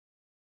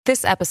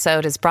This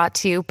episode is brought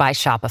to you by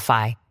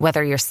Shopify.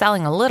 Whether you're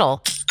selling a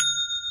little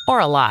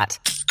or a lot,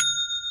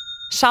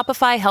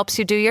 Shopify helps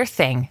you do your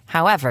thing,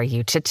 however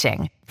you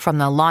cha-ching. From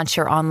the launch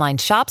your online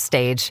shop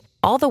stage,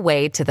 all the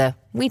way to the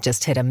we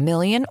just hit 1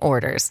 million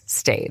orders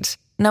stage.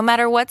 No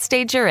matter what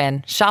stage you're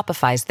in,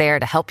 Shopify's there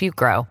to help you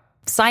grow.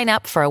 Sign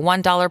up for a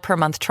 $1 per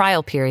month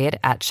trial period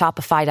at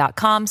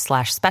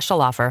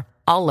shopify.com/special offer,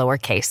 all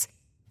lowercase.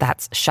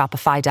 That's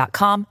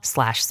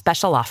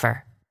shopify.com/special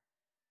offer.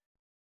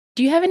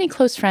 Do you have any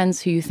close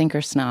friends who you think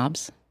are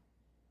snobs?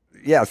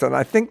 Yes, and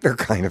I think they're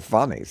kind of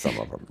funny, some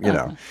of them, you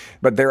know.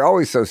 But they're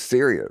always so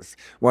serious.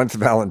 Once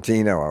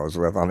Valentino I was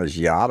with on his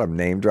yacht, I'm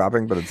name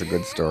dropping, but it's a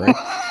good story.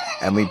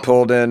 And we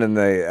pulled in and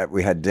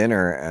we had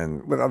dinner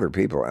and with other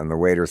people, and the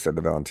waiter said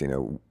to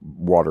Valentino,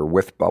 water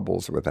with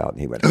bubbles or without? And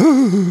he went,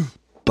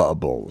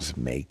 bubbles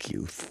make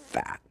you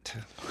fat.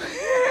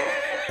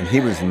 And he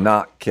was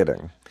not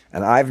kidding.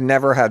 And I've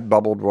never had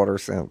bubbled water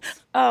since.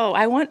 Oh,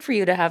 I want for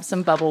you to have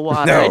some bubble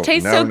water. It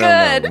tastes so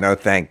good. No,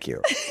 thank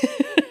you.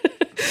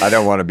 I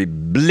don't want to be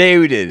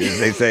bloated,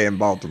 as they say in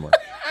Baltimore.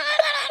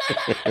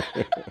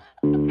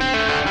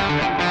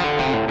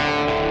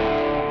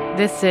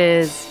 This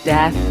is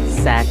Death,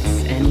 Sex,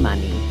 and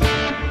Money,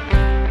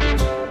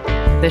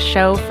 the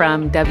show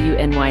from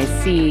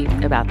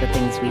WNYC about the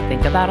things we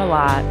think about a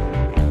lot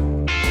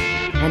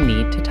and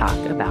need to talk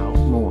about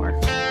more.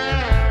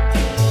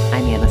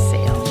 I'm Anna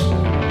Sale.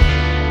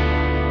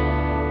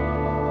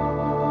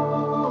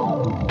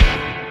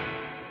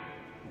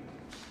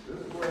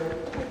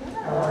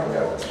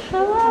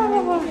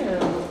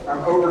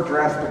 I'm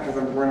overdressed because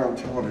I'm going on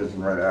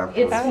television right after.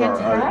 It's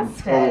fantastic. I'm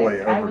totally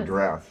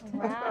overdressed.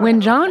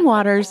 When John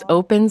Waters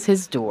opens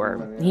his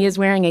door, he is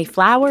wearing a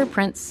flower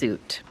print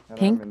suit,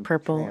 pink,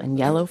 purple, and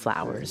yellow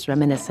flowers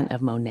reminiscent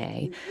of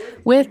Monet,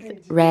 with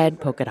red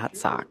polka dot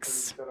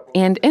socks.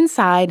 And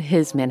inside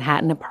his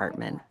Manhattan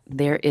apartment,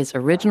 there is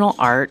original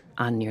art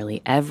on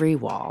nearly every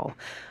wall,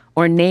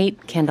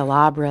 ornate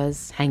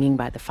candelabras hanging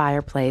by the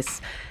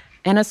fireplace,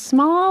 and a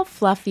small,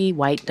 fluffy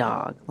white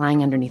dog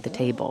lying underneath the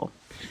table,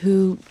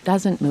 who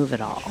doesn't move at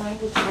all. Can I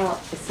just tell,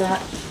 is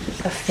that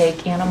a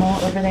fake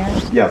animal over there?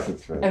 Yes,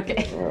 it's fake.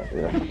 Okay.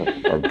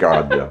 Yeah. Oh,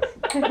 God, yes.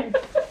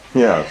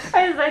 Yes.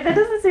 I was like, that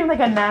doesn't seem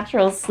like a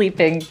natural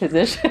sleeping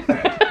position.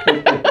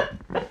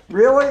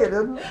 Really? It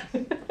isn't?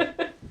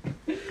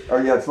 Oh,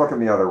 yeah, it's looking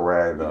the other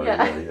way, though.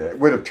 Yeah. It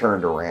would have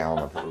turned around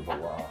if it was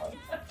alive.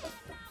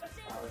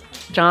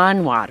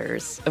 John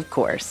Waters, of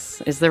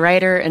course, is the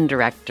writer and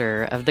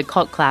director of the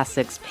cult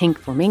classics Pink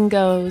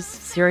Flamingos,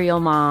 Serial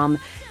Mom,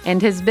 and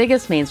his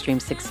biggest mainstream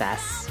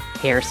success,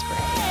 Hairspray.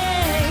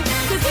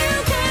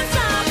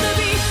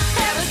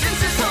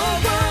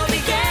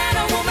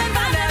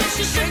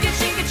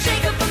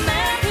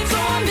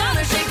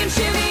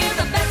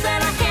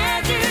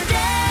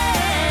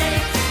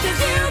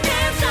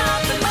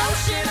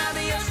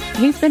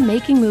 He's been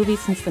making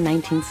movies since the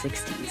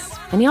 1960s,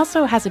 and he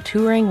also has a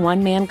touring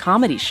one-man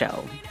comedy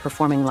show,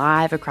 performing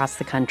live across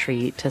the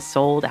country to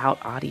sold-out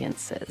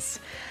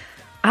audiences.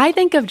 I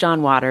think of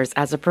John Waters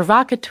as a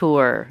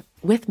provocateur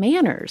with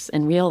manners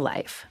in real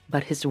life,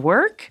 but his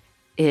work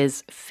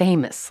is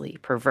famously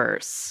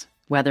perverse,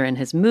 whether in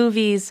his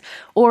movies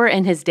or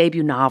in his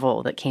debut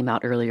novel that came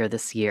out earlier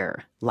this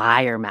year,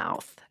 Liar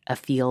Mouth, a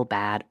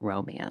feel-bad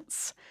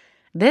romance.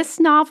 This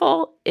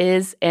novel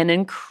is an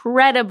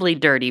incredibly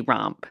dirty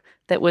romp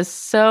that was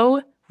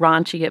so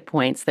raunchy at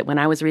points that when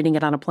I was reading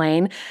it on a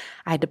plane,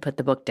 I had to put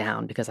the book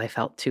down because I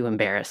felt too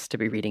embarrassed to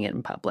be reading it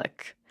in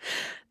public.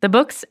 The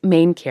book's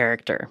main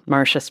character,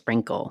 Marcia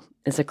Sprinkle,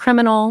 is a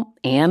criminal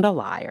and a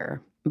liar.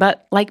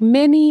 But like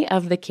many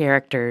of the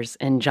characters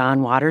in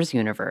John Waters'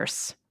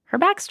 universe, her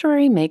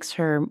backstory makes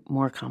her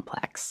more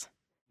complex.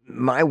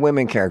 My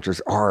women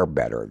characters are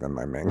better than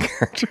my men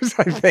characters,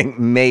 I think.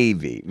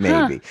 Maybe.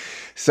 Huh.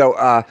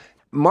 So,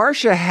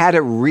 Marcia had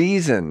a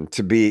reason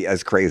to be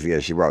as crazy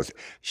as she was.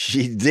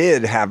 She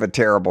did have a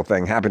terrible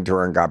thing happen to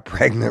her and got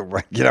pregnant,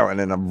 and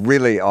in a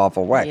really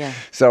awful way. Yeah.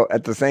 So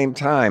at the same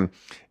time,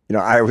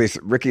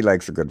 Ricki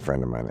Lake's a good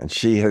friend of mine, and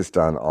she has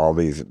done all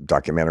these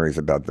documentaries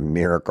about the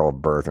miracle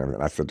of birth. And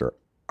I said to her,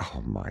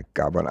 oh my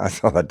God, when I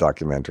saw that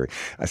documentary,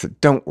 I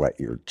said, don't let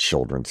your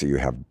children see you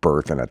have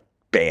birth in a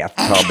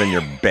bathtub in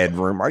your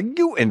bedroom. Are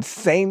you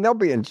insane? They'll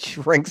be in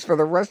shrinks for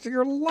the rest of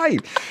your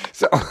life.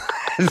 So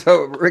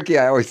Ricki,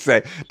 I always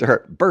say to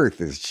her,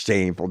 birth is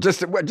shameful,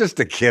 just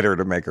to kid her,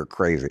 to make her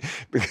crazy,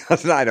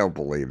 because I don't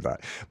believe that.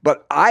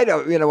 But I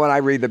don't, when I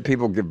read that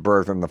people give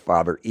birth and the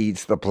father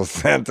eats the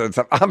placenta and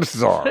stuff, I'm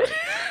sorry.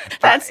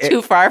 That's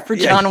too far for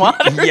John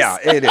Waters. Yeah,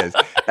 it is.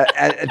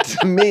 And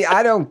to me,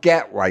 I don't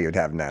get why you'd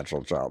have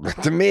natural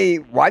childbirth. To me,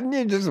 why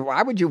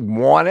would you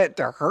want it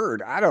to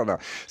hurt? I don't know.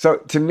 So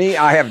to me,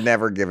 I have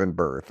never given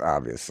birth,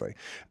 obviously.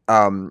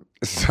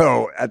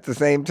 So at the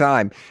same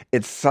time,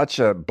 it's such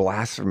a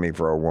blasphemy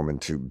for a woman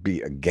to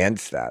be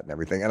against that and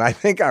everything. And I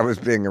think I was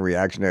being a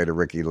reactionary to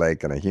Ricki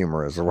Lake in a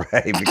humorous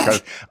way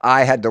because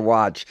I had to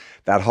watch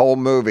that whole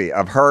movie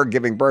of her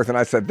giving birth. And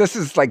I said, this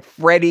is like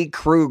Freddy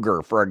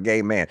Krueger for a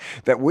gay man,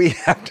 that we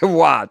have to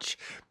watch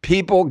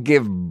people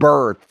give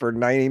birth for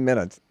 90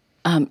 minutes.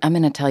 I'm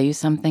going to tell you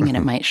something, and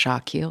it might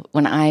shock you.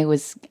 When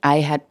I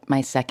had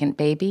my second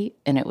baby,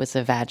 and it was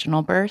a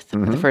vaginal birth.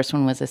 The first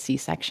one was a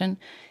C-section.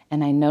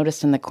 And I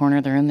noticed in the corner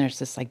of the room, there's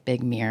this like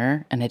big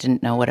mirror, and I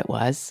didn't know what it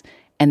was.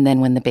 And then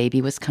when the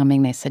baby was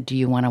coming, they said, do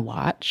you want to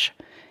watch?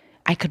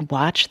 I could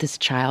watch this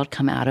child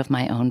come out of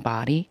my own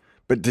body.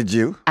 But did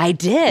you? I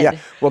did. Yeah.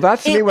 Well,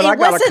 that's me when I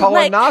got a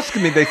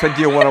colonoscopy. They said,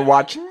 do you want to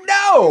watch?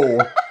 No!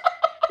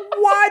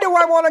 Why do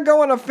I want to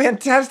go on a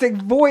fantastic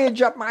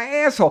voyage up my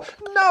asshole?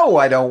 No,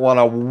 I don't want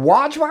to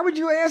watch. Why would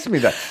you ask me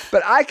that?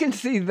 But I can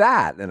see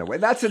that in a way.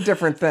 That's a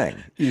different thing.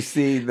 You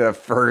see the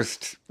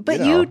first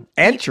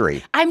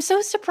entry. I'm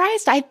so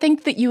surprised. I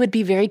think that you would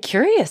be very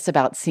curious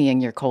about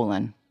seeing your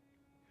colon.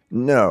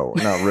 No,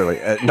 not really.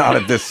 Not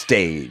at this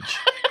stage.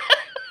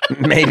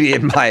 Maybe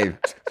in my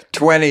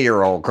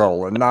 20-year-old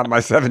colon, not my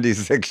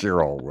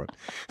 76-year-old one.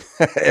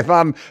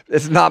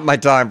 It's not my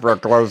time for a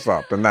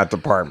close-up in that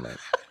department.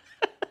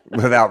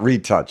 Without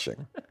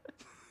retouching.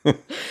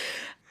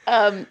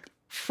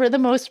 For the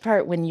most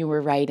part, when you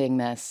were writing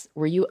this,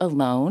 were you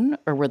alone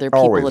or were there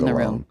people in the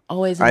room?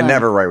 Always alone. I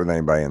never write with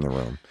anybody in the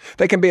room.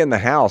 They can be in the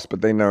house,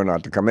 but they know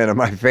not to come in. And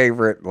my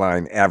favorite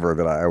line ever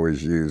that I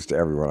always use to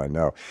everyone I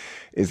know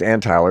is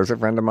Ann Tyler's a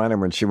friend of mine.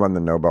 And when she won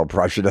the Nobel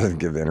Prize, she doesn't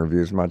give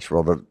interviews much.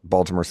 Well, the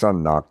Baltimore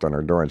Sun knocked on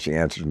her door and she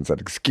answered and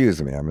said,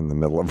 excuse me, I'm in the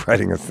middle of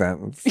writing a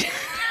sentence.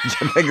 Which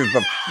I think is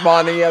the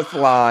funniest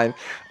line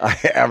I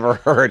ever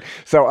heard.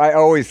 So I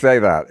always say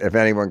that if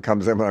anyone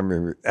comes in,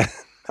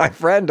 my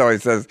friend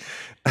always says,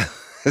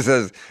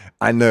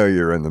 I know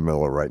you're in the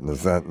middle of writing a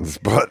sentence,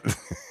 but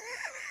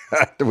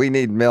do we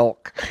need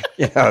milk?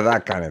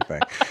 That kind of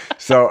thing.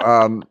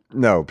 So,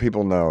 no,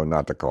 people know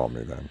not to call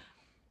me then.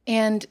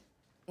 And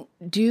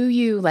do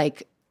you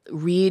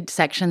read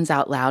sections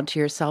out loud to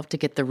yourself to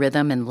get the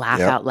rhythm and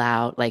laugh out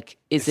loud?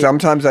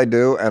 Sometimes I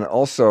do, and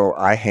also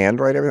I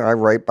handwrite everything. I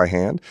write by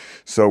hand.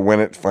 So when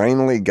it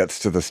finally gets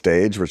to the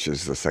stage, which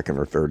is the second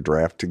or third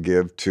draft to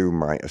give to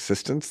my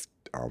assistants,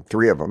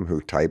 3 of them who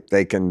type,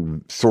 they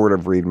can sort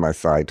of read my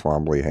Cy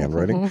Twombly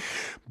handwriting,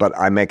 but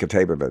I make a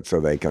tape of it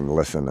so they can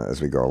listen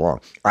as we go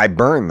along. I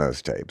burn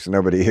those tapes.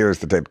 Nobody hears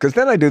the tape because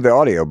then I do the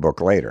audiobook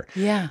later.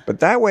 Yeah.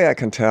 But that way I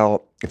can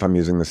tell if I'm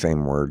using the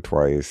same word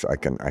twice. I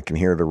can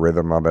hear the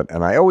rhythm of it.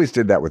 And I always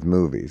did that with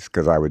movies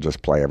because I would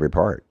just play every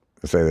part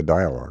and say the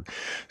dialogue.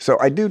 So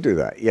I do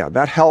that. Yeah,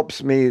 that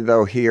helps me,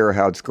 though, hear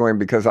how it's going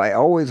because I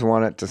always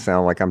want it to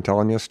sound like I'm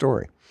telling you a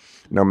story.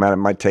 No matter, it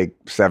might take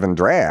 7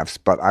 drafts,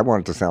 but I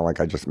want it to sound like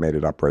I just made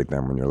it up right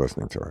then when you're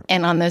listening to it.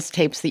 And on those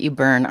tapes that you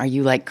burn, are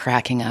you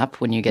cracking up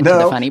when you get to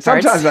the funny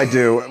parts? Sometimes I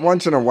do.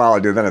 Once in a while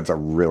I do. Then it's a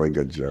really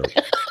good joke.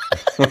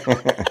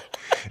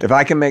 If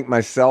I can make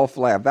myself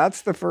laugh,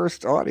 that's the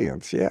first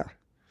audience, yeah.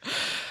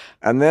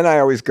 And then I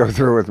always go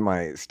through with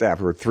my staff,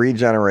 who are 3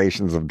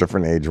 generations of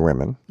different age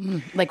women.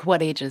 Like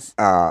what ages?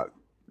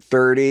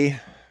 30,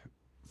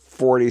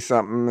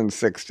 40-something, and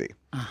 60.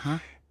 Uh-huh.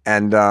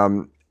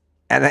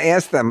 And I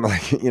ask them,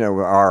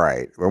 all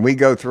right, when we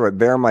go through it,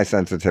 they're my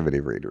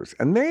sensitivity readers.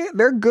 And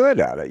they're good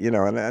at it,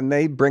 and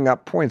they bring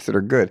up points that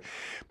are good.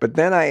 But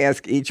then I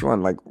ask each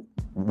one,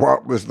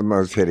 what was the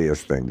most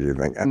hideous thing, do you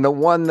think? And the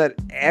one that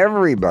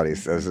everybody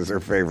says is their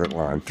favorite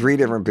line, 3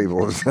 different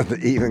people have said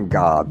that even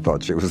God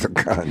thought she was a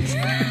cunt.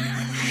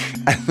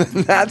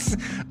 And that's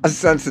a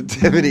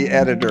sensitivity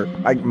editor.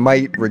 I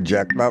might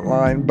reject that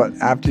line, but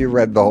after you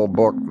read the whole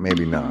book,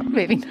 maybe not.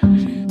 Maybe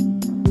not.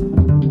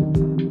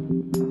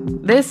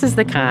 This is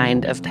the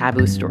kind of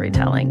taboo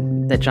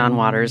storytelling that John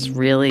Waters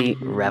really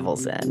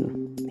revels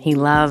in. He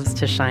loves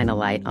to shine a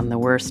light on the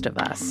worst of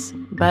us,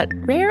 but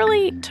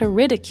rarely to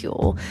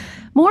ridicule,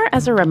 more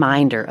as a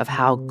reminder of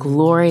how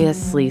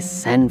gloriously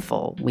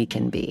sinful we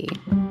can be.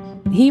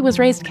 He was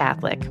raised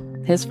Catholic.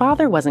 His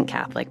father wasn't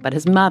Catholic, but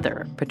his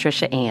mother,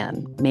 Patricia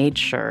Ann, made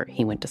sure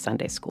he went to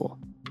Sunday school.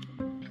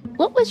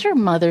 What was your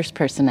mother's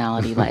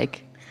personality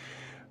like?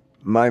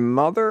 My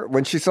mother,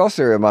 when she saw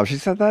Serial Mom, she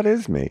said, that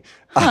is me.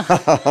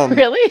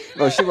 Really?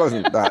 No, she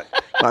wasn't that.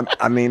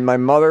 My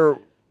mother,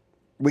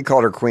 we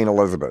called her Queen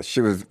Elizabeth.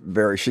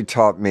 She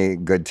taught me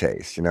good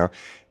taste,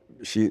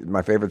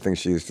 My favorite thing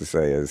she used to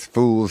say is,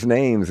 fools'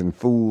 names and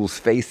fools'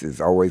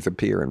 faces always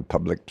appear in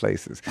public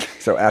places.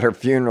 So at her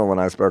funeral, when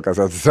I spoke, I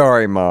said,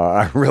 sorry, Ma,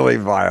 I really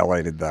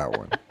violated that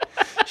one.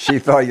 She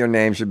thought your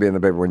name should be in the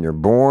paper when you're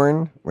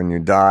born, when you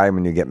die,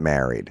 when you get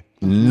married.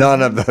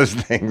 None of those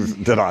things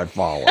did I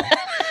follow.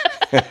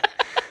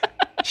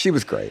 She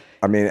was great.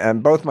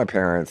 And both my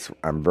parents,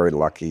 I'm very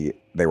lucky.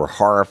 They were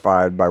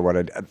horrified by what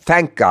I did.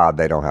 Thank God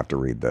they don't have to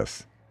read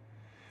this.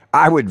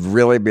 I would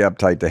really be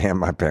uptight to hand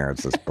my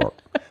parents this book.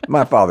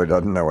 My father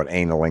doesn't know what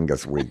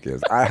Analingus Week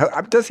is.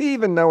 Does he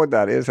even know what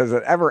that is? Has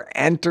it ever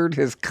entered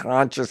his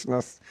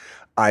consciousness?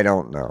 I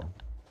don't know.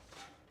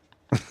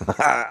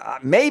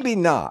 Maybe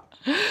not.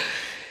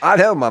 I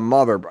know my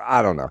mother, but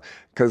I don't know.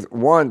 Because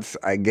once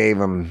I gave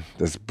him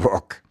this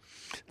book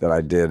that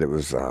I did. It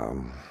was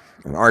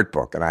an art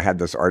book, and I had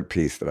this art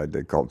piece that I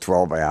did called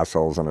 12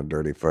 Assholes on a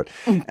Dirty Foot.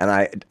 And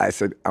I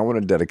said, I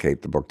want to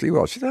dedicate the book to you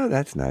all. She said, oh,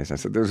 that's nice. I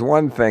said, there's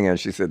one thing. And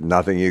she said,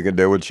 nothing you can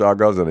do with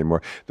Shawgoes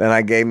anymore. Then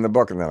I gave him the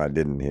book, and then I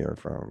didn't hear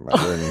from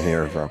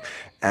him.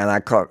 And I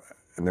caught...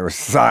 And there was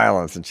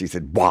silence, and she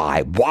said,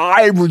 why?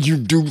 Why would you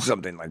do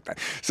something like that?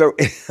 So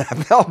I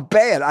felt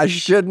bad. I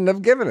shouldn't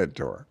have given it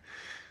to her.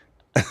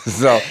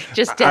 So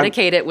just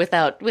dedicate it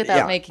without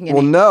making it.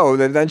 Well, no,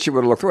 then she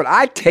would have looked through it.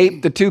 I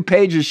taped the 2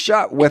 pages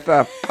shut with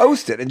a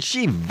Post-it, and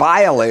she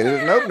violated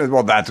it and opened it.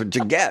 Well, that's what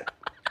you get.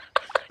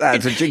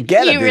 That's what you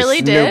get if you really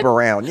snoop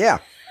around. Yeah.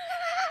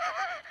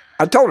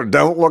 I told her,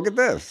 don't look at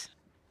this.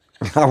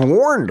 I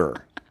warned her.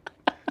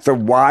 So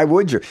why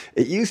would you?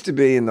 It used to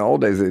be in the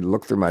old days, they'd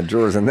look through my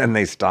drawers and then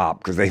they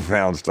stopped because they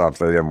found stuff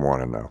they didn't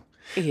want to know.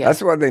 Yeah.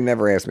 That's why they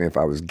never asked me if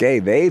I was gay.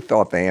 They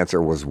thought the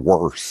answer was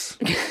worse.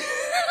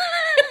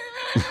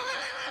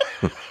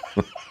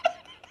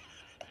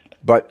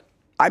 But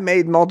I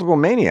made multiple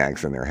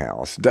maniacs in their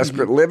house.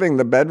 Desperate Living,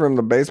 the bedroom,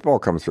 the baseball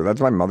comes through. That's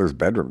my mother's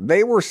bedroom.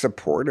 They were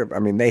supportive. I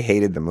mean, they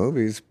hated the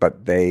movies,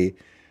 but they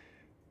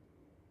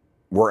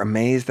were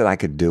amazed that I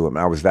could do them.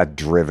 I was that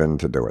driven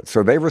to do it.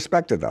 So they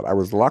respected that. I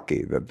was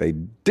lucky that they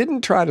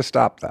didn't try to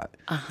stop that.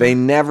 They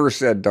never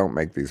said, don't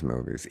make these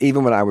movies.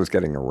 Even when I was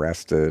getting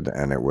arrested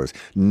and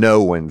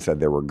no one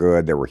said they were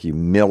good. There were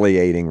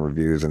humiliating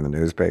reviews in the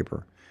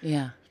newspaper.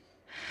 Yeah.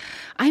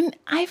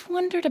 I've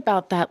wondered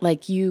about that.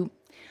 Like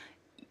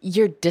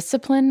your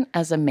discipline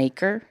as a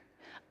maker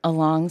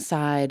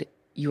alongside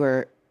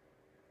your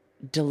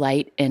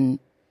delight in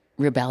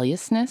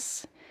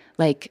rebelliousness.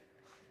 Like,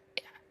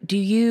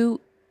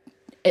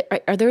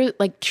 are there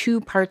like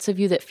two parts of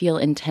you that feel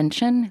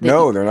intention?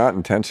 No, they're not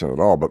intention at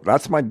all, but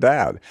that's my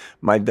dad.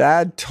 My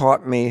dad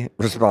taught me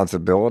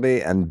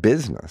responsibility and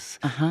business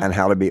and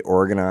how to be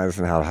organized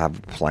and how to have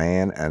a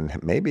plan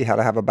and maybe how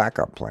to have a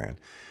backup plan.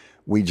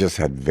 We just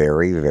had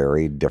very,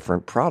 very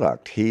different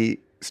product. He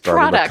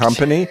started a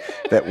company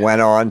that went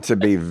on to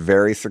be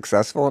very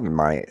successful, and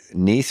my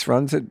niece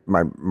runs it.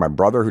 My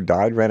brother who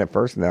died ran it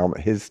first. Now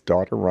his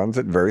daughter runs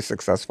it, very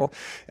successful,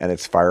 and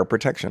it's fire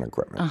protection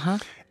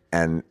equipment.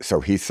 And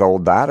so he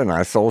sold that, and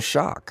I sold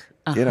Shock.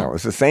 You know,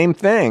 it's the same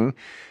thing.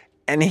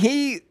 And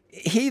he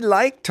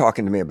liked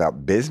talking to me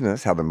about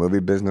business, how the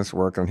movie business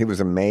worked, and he was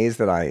amazed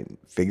that I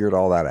figured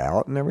all that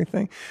out and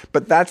everything.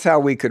 But that's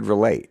how we could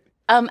relate.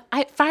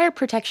 Fire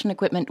protection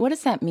equipment, what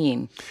does that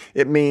mean?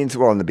 It means,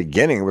 well, in the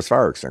beginning, it was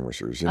fire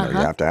extinguishers. You know, you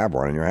have to have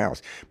one in your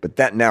house.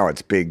 But now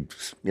it's big,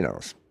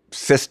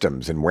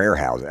 systems and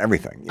warehousing,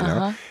 everything, you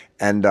know.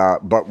 And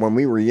but when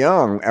we were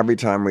young, every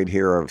time we'd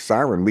hear a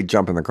siren, we'd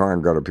jump in the car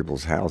and go to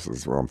people's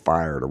houses who were on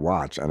fire to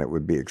watch. And it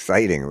would be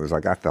exciting. It was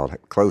like I felt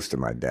close to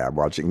my dad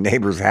watching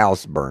neighbor's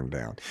house burn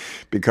down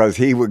because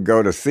he would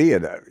go to see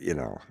it,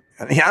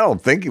 I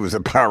don't think he was a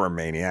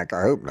pyromaniac.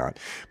 I hope not.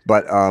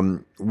 But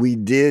we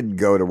did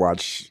go to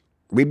watch.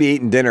 We'd be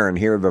eating dinner and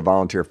hear the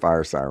volunteer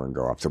fire siren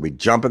go off. So we'd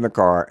jump in the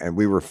car, and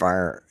we were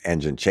fire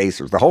engine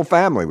chasers. The whole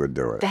family would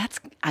do it.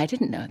 I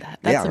didn't know that.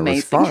 That's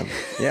amazing. It was fun.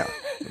 Yeah,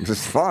 it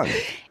was fun.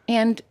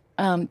 And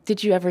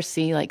did you ever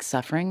see like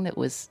suffering that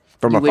was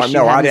from a fire?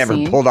 No, I never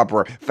pulled up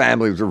where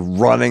families were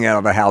running out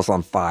of the house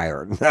on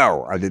fire.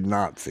 No, I did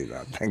not see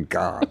that. Thank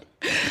God.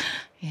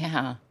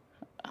 Yeah.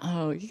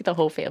 Oh, the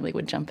whole family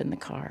would jump in the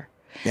car.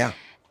 Yeah.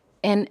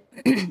 And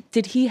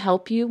did he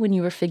help you when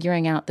you were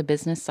figuring out the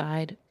business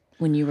side,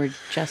 when you were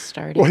just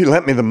starting? Well, he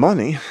lent me the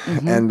money,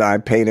 and I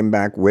paid him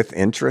back with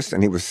interest,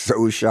 and he was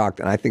so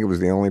shocked. And I think it was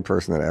the only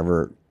person that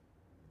ever,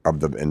 of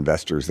the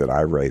investors that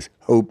I raised,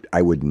 hoped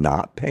I would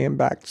not pay him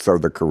back so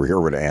the career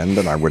would end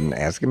and I wouldn't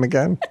ask him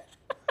again.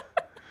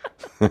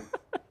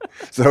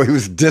 So he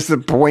was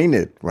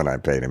disappointed when I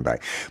paid him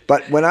back.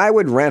 But when I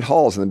would rent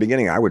halls in the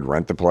beginning, I would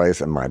rent the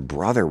place, and my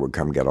brother would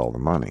come get all the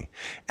money,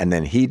 and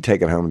then he'd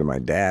take it home to my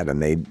dad,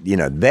 and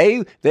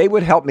they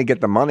would help me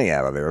get the money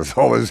out of there,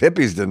 so all those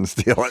hippies didn't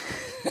steal it.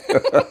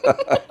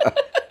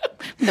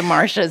 The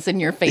Marshas in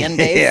your fan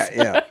base.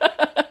 Yeah.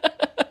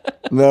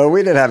 No,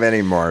 we didn't have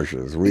any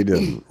Marshas. We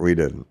didn't.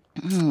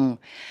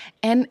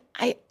 And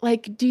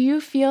do you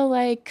feel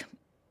like?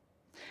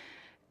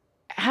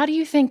 How do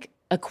you think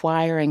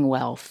acquiring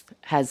wealth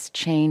has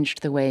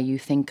changed the way you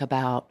think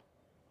about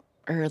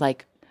or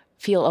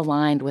feel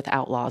aligned with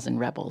outlaws and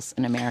rebels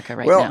in America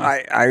now?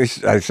 Well, I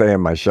say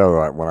in my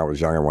show, when I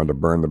was young, I wanted to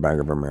burn the Bank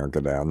of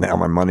America down. Now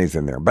my money's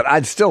in there. But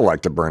I'd still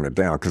like to burn it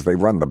down because they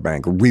run the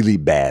bank really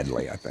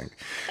badly, I think.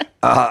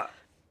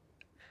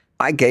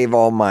 I gave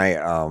all my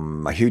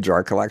my huge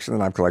art collection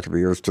that I've collected for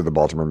years to the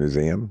Baltimore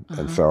Museum.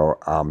 And so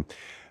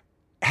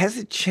has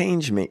it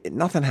changed me?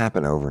 Nothing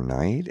happened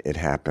overnight. It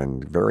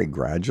happened very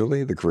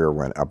gradually. The career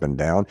went up and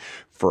down.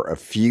 For a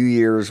few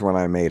years when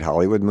I made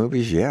Hollywood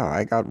movies,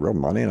 I got real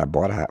money and I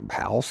bought a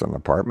house, an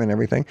apartment,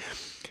 everything.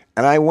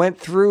 And I went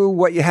through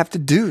what you have to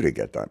do to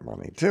get that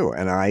money too.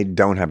 And I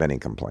don't have any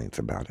complaints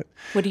about it.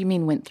 What do you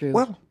mean went through?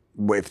 Well,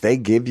 if they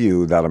give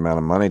you that amount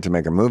of money to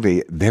make a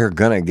movie, they're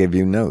going to give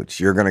you notes.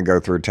 You're going to go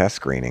through test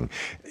screening.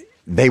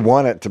 They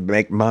want it to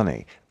make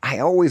money. I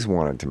always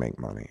wanted to make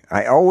money.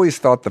 I always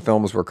thought the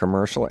films were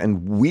commercial,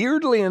 and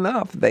weirdly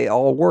enough, they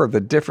all were. The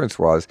difference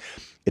was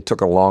it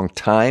took a long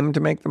time to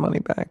make the money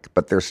back,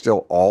 but they're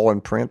still all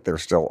in print. They're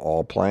still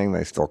all playing.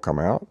 They still come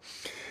out.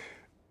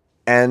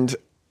 And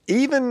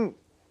even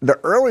the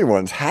early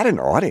ones had an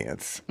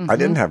audience. I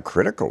didn't have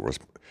critical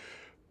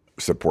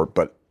support,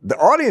 but the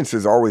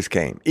audiences always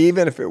came,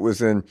 even if it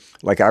was in,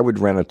 like I would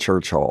rent a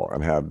church hall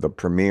and have the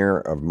premiere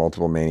of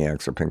Multiple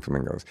Maniacs or Pink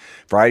Flamingos,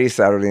 Friday,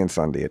 Saturday, and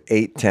Sunday at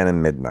 8, 10,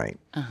 and midnight.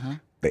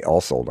 They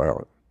all sold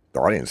out. The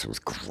audience was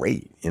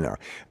great, you know.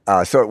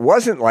 So it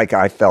wasn't like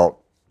I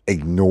felt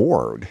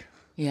ignored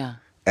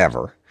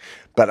ever.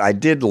 But I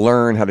did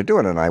learn how to do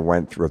it, and I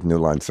went through with New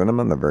Line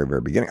Cinema in the very, very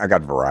beginning. I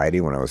got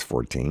Variety when I was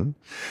 14.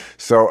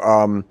 So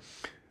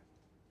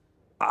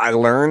I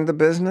learned the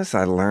business.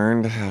 I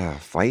learned how to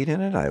fight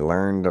in it. I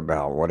learned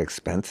about what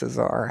expenses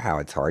are, how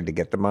it's hard to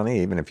get the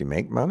money, even if you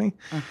make money.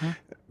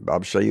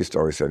 Bob Shea used to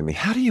always say to me,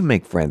 how do you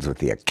make friends with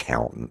the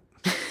accountant?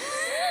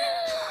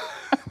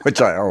 Which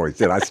I always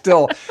did. I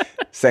still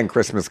send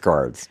Christmas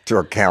cards to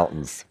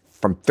accountants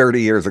from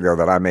 30 years ago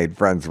that I made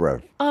friends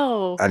with.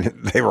 Oh. And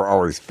they were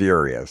always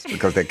furious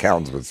because the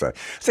accountants would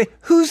say,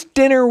 whose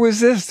dinner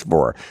was this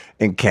for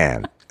in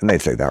Cannes? And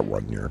they'd say, that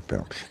wasn't your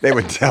film. They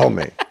would tell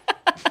me.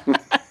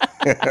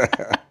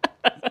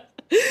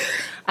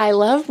 I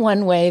love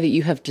one way that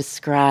you have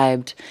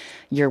described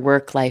your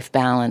work-life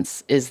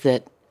balance is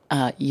that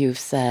you've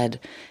said,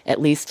 at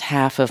least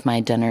half of my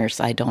dinners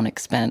I don't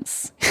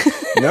expense.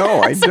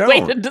 No, I don't. A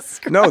way to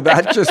describe No,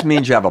 that just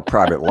means you have a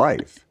private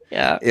life.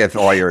 Yeah. If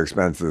all your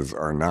expenses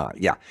are not.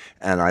 Yeah.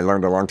 And I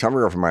learned a long time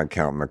ago from my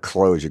accountant, the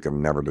clothes you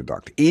can never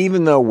deduct.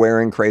 Even though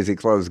wearing crazy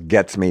clothes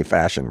gets me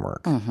fashion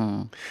work.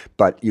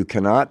 But you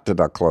cannot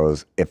deduct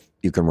clothes if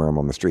you can wear them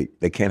on the street.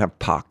 They can't have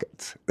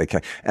pockets. They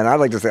can't. And I'd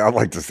like to say, I'd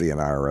like to see an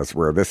IRS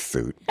wear this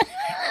suit.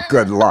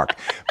 Good luck.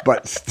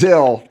 But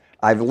still,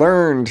 I've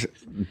learned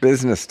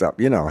business stuff,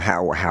 you know,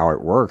 how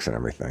it works and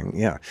everything.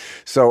 Yeah.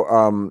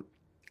 So,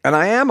 and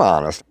I am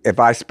honest. If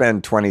I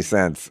spend 20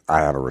 cents,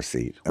 I have a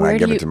receipt, and I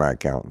give it to my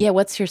accountant. Yeah,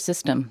 what's your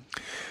system?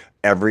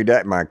 Every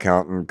day, my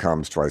accountant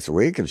comes twice a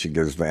week, and she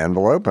gives the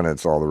envelope, and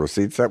it's all the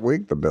receipts that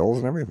week, the bills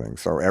and everything.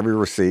 So every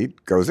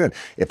receipt goes in.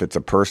 If it's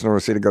a personal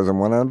receipt, it goes in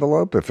one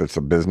envelope. If it's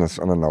a business,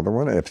 on another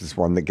one. If it's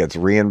one that gets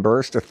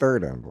reimbursed, a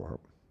third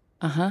envelope.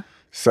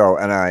 So,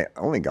 and I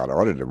only got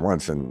audited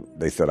once, and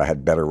they said I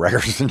had better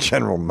records than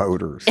General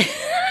Motors.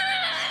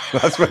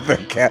 That's what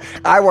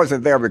I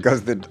wasn't there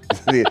because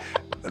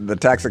the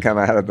tax account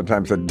I had at the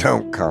time said,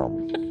 don't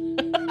come.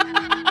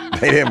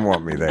 They didn't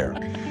want me there.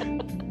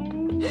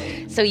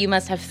 So you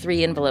must have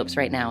 3 envelopes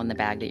right now in the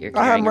bag that you're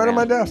carrying I have them right around.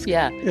 on my desk.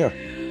 Yeah.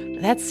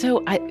 That's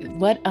so,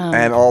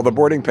 And all the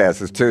boarding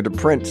passes, too, to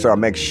print, so I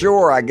make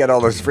sure I get all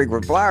those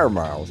frequent flyer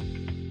miles.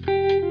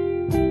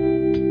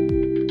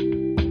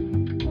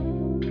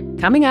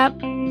 Coming up,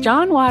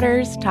 John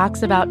Waters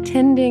talks about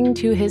tending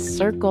to his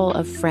circle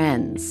of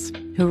friends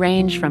who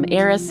range from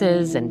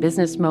heiresses and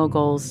business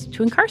moguls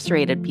to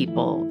incarcerated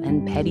people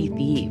and petty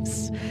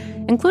thieves,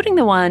 including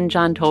the one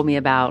John told me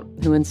about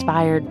who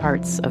inspired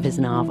parts of his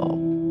novel.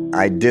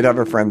 I did have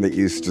a friend that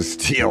used to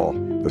steal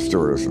the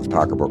stewardess's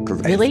pocketbook.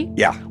 Really?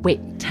 Yeah. Wait,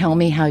 tell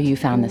me how you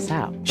found this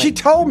out. She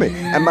told me.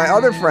 And my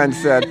other friend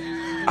said,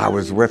 I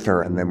was with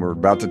her, and then we were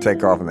about to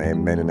take off, and they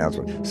made an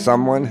announcement.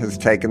 Someone has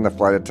taken the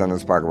flight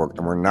attendant's pocketbook,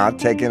 and we're not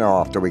taking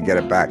off till we get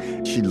it back.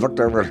 She looked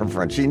over at her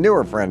friend. She knew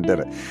her friend did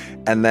it.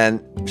 And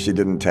then she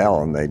didn't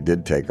tell, and they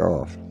did take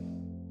off.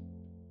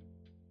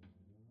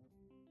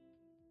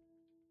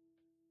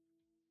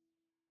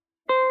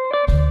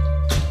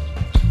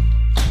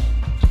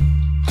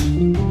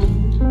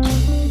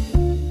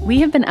 We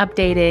have been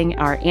updating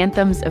our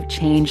Anthems of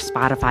Change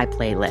Spotify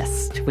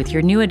playlist with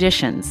your new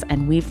additions,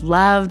 and we've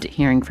loved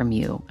hearing from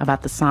you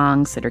about the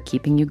songs that are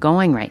keeping you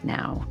going right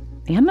now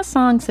and the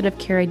songs that have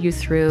carried you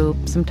through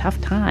some tough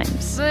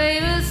times.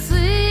 Baby,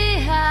 see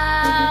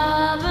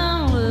how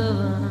I've been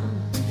living.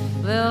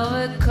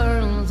 Velvet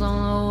curtains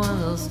on the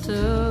windows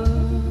too.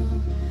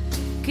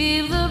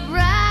 Keep the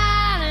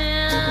bright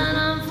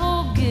and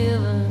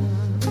unforgiving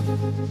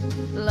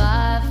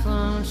light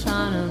from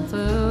shining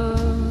through.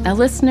 A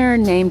listener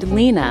named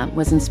Lena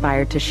was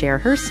inspired to share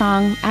her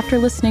song after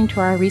listening to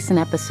our recent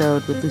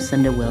episode with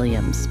Lucinda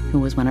Williams, who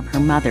was one of her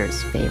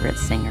mother's favorite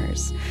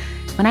singers.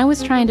 When I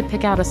was trying to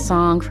pick out a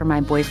song for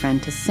my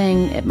boyfriend to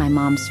sing at my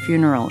mom's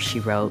funeral, she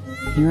wrote,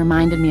 he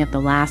reminded me of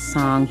the last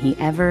song he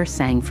ever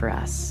sang for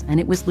us, and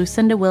it was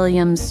Lucinda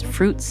Williams'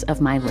 Fruits of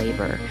My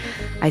Labor.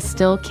 I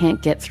still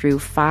can't get through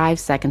 5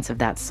 seconds of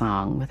that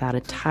song without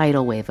a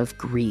tidal wave of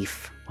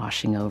grief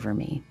washing over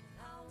me.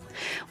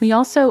 We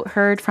also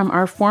heard from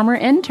our former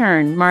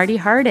intern, Marty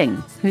Harding,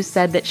 who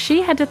said that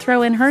she had to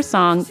throw in her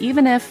song,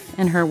 even if,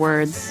 in her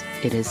words,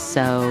 it is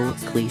so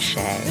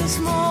cliche. There's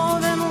more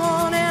than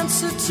one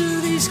answer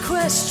to these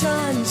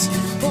questions,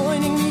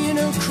 pointing me in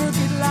a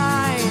crooked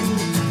line.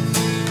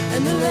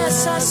 And the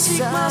less I seek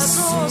my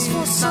source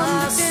for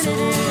some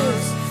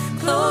definitive,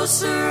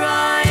 closer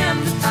I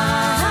am to find,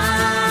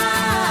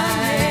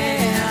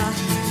 yeah.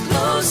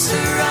 Closer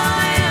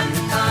I am to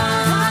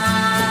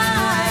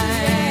find,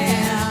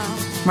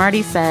 yeah.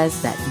 Marty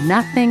says that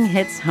nothing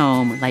hits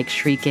home like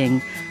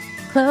shrieking,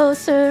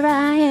 "Closer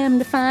I am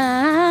to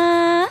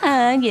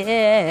find,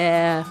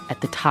 yeah,"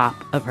 at the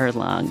top of her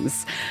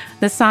lungs.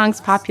 The song's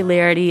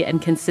popularity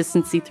and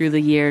consistency through the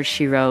years,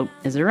 she wrote,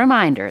 is a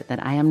reminder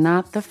that I am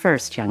not the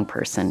first young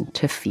person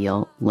to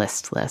feel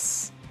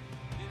listless.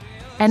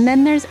 And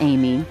then there's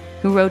Amy,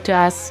 who wrote to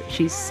us.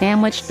 She's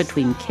sandwiched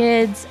between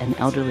kids and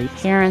elderly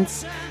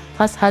parents,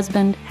 plus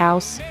husband,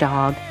 house,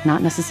 dog,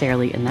 not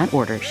necessarily in that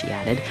order, she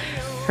added.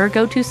 Her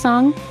go-to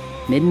song,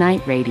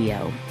 Midnight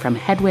Radio, from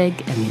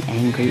Hedwig and the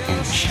Angry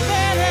Inch.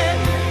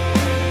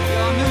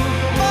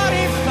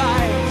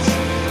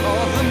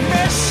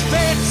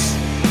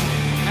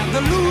 The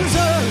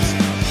losers,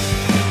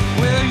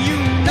 well, you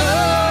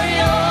know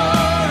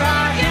you're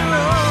rockin'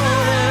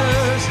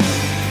 rollers,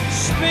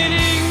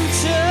 spinning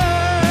till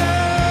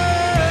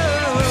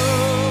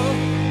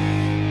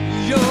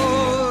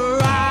you're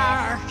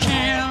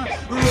rockin'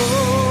 roll.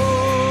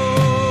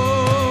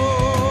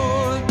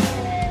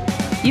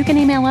 You can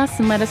email us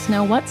and let us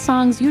know what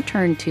songs you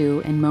turn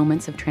to in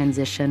moments of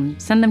transition.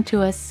 Send them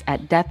to us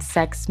at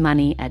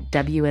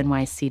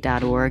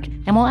deathsexmoney@wnyc.org,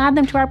 and we'll add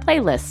them to our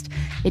playlist.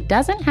 It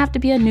doesn't have to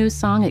be a new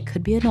song. It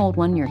could be an old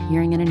one you're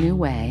hearing in a new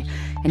way.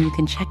 And you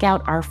can check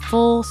out our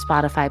full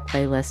Spotify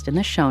playlist in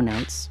the show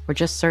notes, or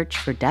just search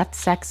for Death,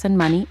 Sex, and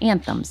Money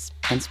Anthems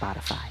in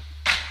Spotify.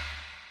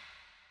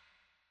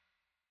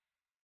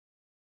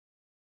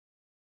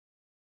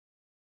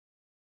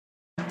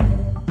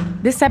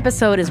 This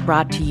episode is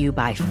brought to you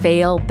by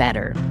Fail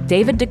Better,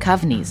 David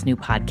Duchovny's new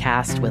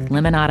podcast with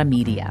Limonada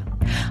Media.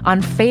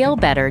 On Fail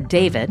Better,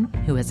 David,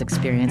 who has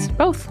experienced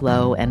both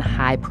low and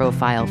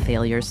high-profile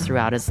failures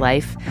throughout his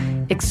life,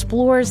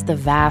 explores the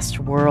vast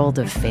world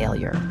of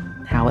failure,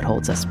 how it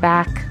holds us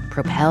back,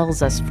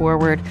 propels us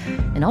forward,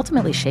 and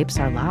ultimately shapes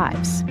our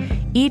lives.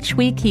 Each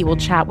week, he will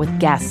chat with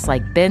guests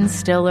like Ben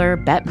Stiller,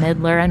 Bette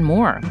Midler, and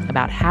more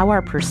about how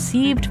our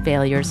perceived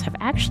failures have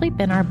actually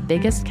been our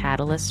biggest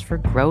catalysts for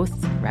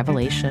growth,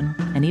 revelation,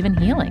 and even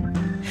healing.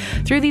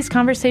 Through these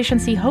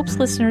conversations, he hopes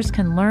listeners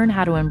can learn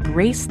how to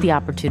embrace the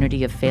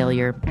opportunity of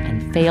failure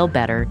and fail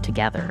better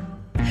together.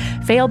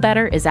 Fail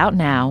Better is out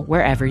now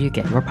wherever you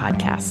get your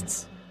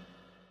podcasts.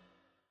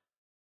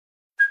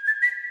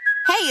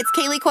 Hey, it's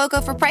Kaylee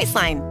Cuoco for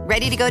Priceline.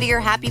 Ready to go to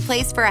your happy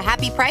place for a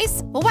happy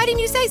price? Well, why didn't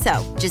you say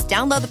so? Just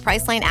download the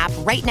Priceline app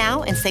right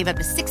now and save up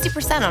to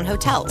 60% on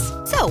hotels.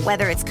 So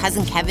whether it's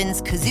Cousin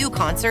Kevin's Kazoo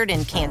Concert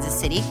in Kansas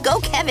City,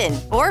 go Kevin,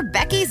 or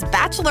Becky's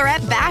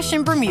Bachelorette Bash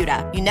in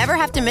Bermuda, you never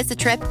have to miss a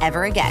trip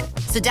ever again.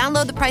 So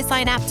download the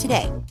Priceline app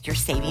today. Your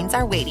savings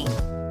are waiting.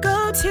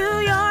 Go to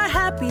your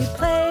happy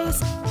place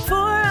for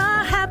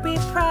a happy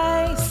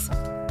price.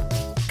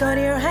 Go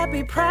to your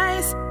happy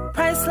price,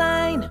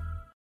 Priceline.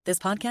 This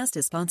podcast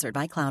is sponsored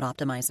by Cloud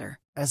Optimizer.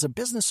 As a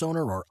business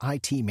owner or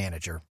IT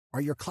manager,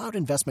 are your cloud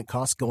investment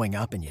costs going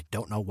up and you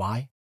don't know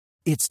why?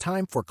 It's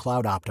time for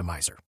Cloud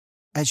Optimizer.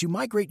 As you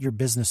migrate your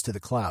business to the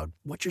cloud,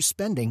 what you're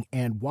spending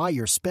and why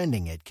you're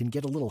spending it can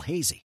get a little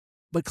hazy.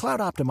 But Cloud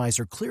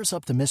Optimizer clears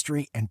up the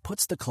mystery and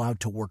puts the cloud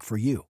to work for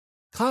you.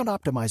 Cloud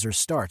Optimizer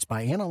starts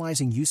by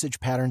analyzing usage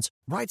patterns,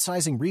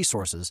 right-sizing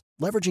resources,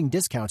 leveraging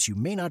discounts you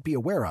may not be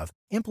aware of,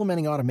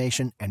 implementing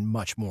automation, and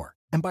much more.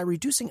 And by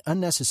reducing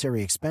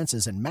unnecessary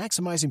expenses and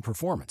maximizing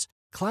performance,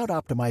 Cloud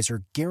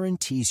Optimizer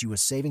guarantees you a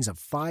savings of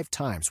 5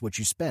 times what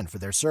you spend for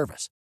their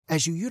service.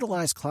 As you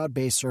utilize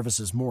cloud-based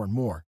services more and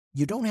more,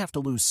 you don't have to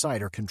lose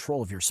sight or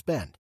control of your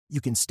spend.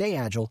 You can stay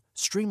agile,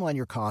 streamline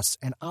your costs,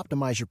 and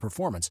optimize your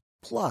performance,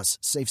 plus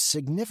save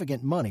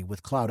significant money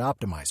with Cloud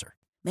Optimizer.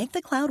 Make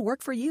the cloud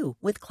work for you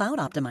with Cloud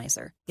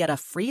Optimizer. Get a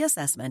free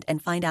assessment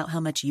and find out how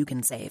much you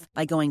can save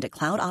by going to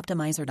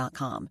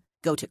cloudoptimizer.com.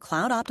 Go to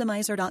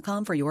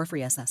cloudoptimizer.com for your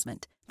free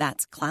assessment.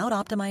 That's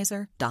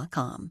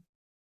cloudoptimizer.com.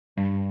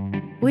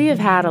 We have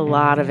had a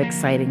lot of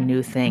exciting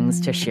new things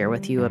to share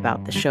with you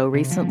about the show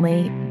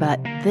recently, but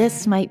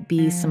this might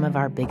be some of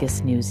our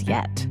biggest news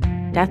yet.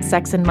 Death,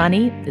 Sex, and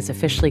Money is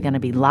officially going to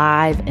be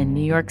live in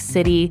New York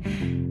City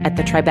at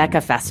the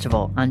Tribeca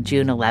Festival on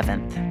June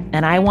 11th.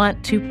 And I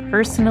want to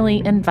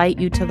personally invite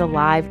you to the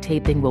live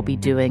taping we'll be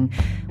doing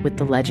with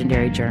the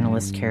legendary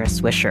journalist Kara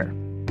Swisher.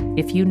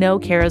 If you know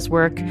Kara's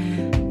work,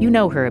 you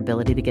know her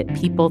ability to get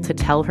people to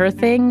tell her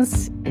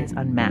things is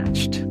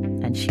unmatched.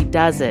 And she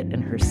does it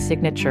in her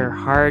signature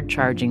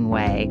hard-charging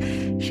way.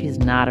 She's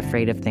not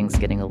afraid of things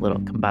getting a little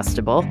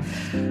combustible.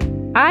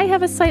 I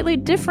have a slightly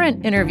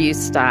different interview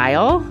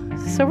style,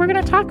 so we're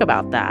going to talk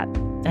about that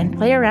and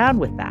play around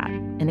with that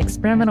in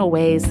experimental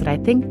ways that I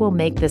think will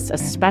make this a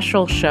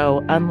special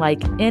show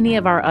unlike any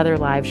of our other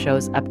live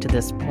shows up to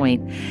this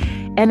point.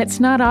 And it's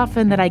not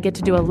often that I get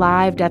to do a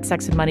live Death,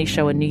 Sex, and Money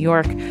show in New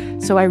York,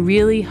 so I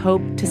really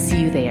hope to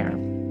see you there.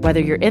 Whether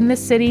you're in the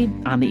city,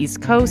 on the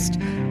East Coast,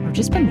 or or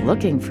just been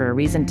looking for a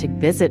reason to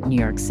visit New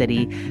York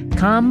City,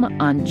 come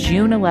on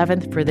June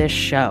 11th for this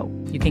show.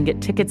 You can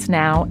get tickets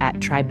now at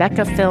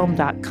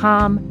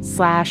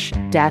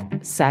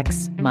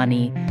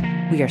tribecafilm.com/death-sex-money.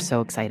 We are so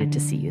excited to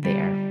see you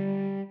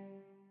there.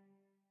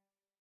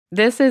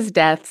 This is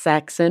Death,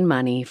 Sex, and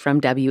Money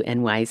from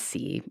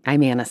WNYC.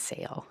 I'm Anna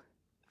Sale.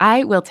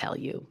 I will tell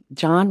you,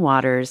 John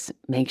Waters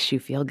makes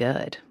you feel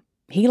good.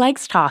 He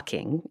likes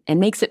talking and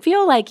makes it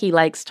feel like he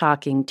likes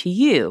talking to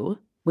you,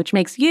 which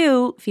makes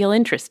you feel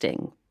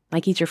interesting,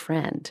 like he's your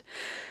friend.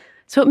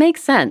 So it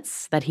makes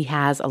sense that he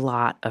has a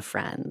lot of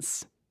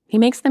friends. He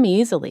makes them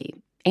easily,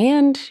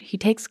 and he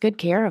takes good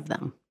care of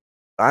them.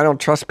 I don't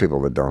trust people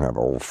that don't have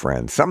old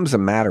friends. Something's the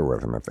matter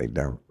with them if they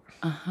don't.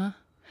 Uh-huh.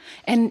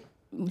 And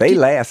they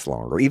last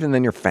longer, even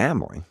than your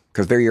family,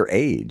 because they're your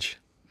age.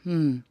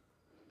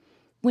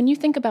 When you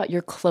think about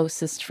your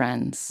closest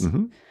friends,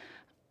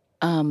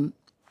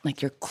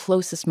 like your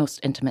closest, most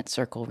intimate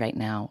circle right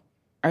now,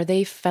 are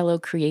they fellow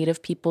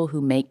creative people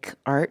who make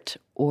art,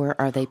 or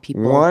are they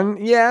people...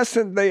 One, yes,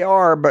 they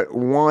are, but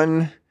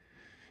one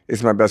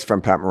is my best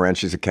friend, Pat Moran.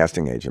 She's a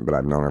casting agent, but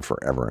I've known her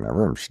forever and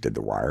ever. She did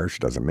The Wire. She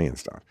does me and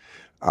stuff.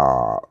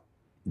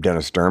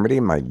 Dennis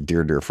Dermody, my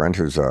dear, dear friend,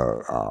 who's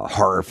a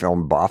horror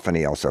film buff, and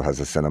he also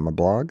has a cinema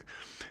blog.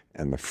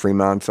 And the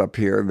Fremonts up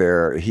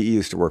here, he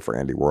used to work for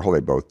Andy Warhol.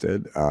 They both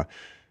did.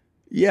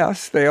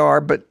 Yes, they are,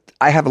 but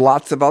I have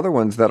lots of other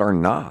ones that are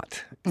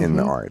not in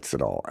the arts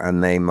at all,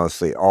 and they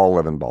mostly all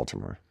live in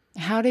Baltimore.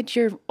 How did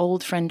your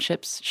old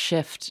friendships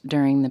shift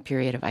during the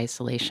period of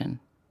isolation?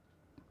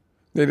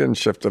 They didn't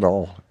shift at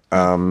all.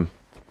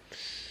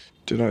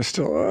 Did I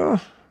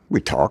still... We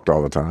talked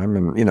all the time,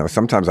 and,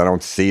 sometimes I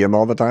don't see him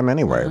all the time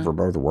anyway. If we're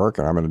both work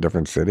and I'm in a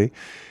different city.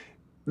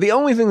 The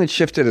only thing that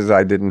shifted is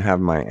I didn't have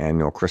my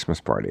annual Christmas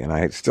party, and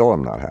I still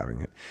am not having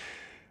it.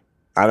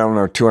 I don't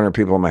know, 200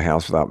 people in my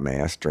house without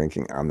mass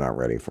drinking, I'm not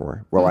ready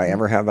for. Will I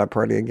ever have that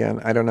party again?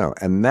 I don't know.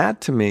 And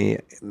that, to me,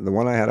 the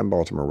one I had in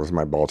Baltimore was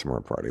my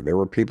Baltimore party. There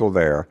were people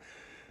there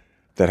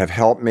that have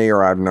helped me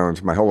or I've known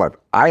my whole life.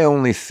 I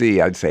only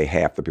see, I'd say,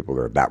 half the people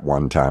there that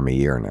one time a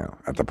year now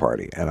at the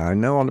party. And I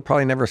know I'll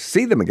probably never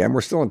see them again.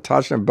 We're still in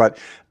touch, but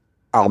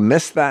I'll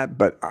miss that,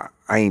 but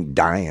I ain't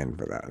dying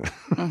for that.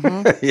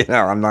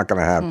 I'm not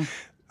going to have...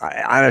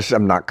 Honestly,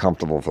 I'm not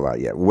comfortable for that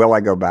yet. Will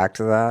I go back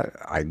to that?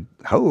 I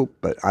hope,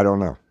 but I don't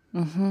know.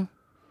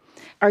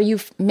 Are you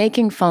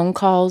making phone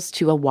calls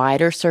to a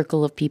wider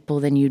circle of people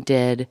than you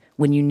did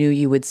when you knew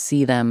you would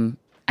see them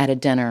at a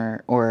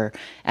dinner or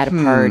at a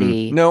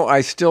party? No,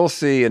 I still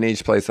see in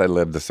each place I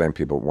live the same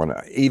people.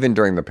 Even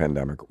during the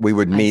pandemic, we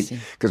would meet,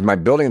 because my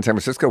building in San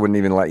Francisco wouldn't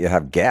even let you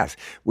have gas.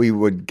 We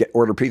would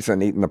order pizza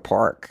and eat in the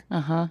park.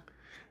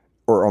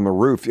 Or on the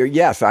roof.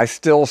 Yes, I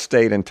still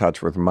stayed in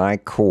touch with my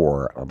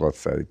core of, let's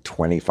say,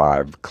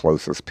 25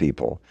 closest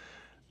people.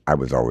 I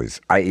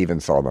even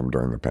saw them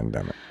during the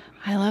pandemic.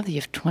 I love that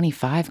you have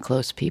 25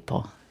 close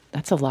people.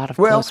 That's a lot of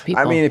close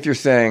people. I mean, if you're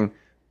saying,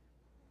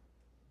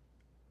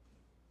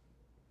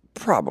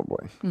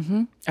 probably.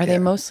 Are they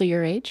mostly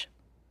your age?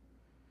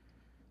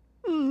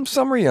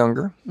 Some are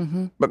younger,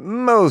 but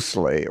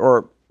mostly,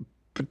 or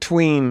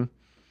between...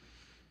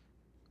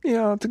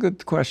 it's a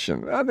good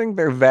question. I think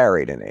they're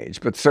varied in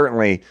age, but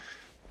certainly,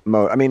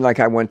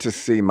 I went to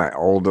see my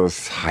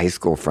oldest high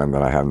school friend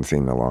that I hadn't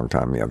seen in a long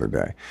time the other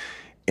day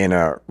in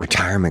a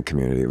retirement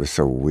community. It was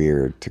so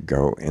weird to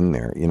go in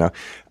there,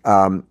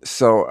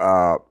 So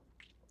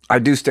I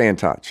do stay in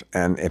touch.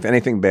 And if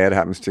anything bad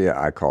happens to you,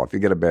 I call. If you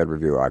get a bad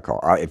review, I call.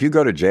 If you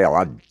go to jail,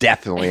 I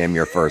definitely am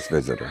your first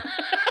visitor.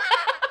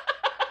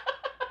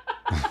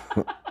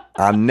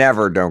 I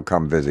never don't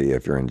come visit you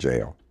if you're in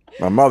jail.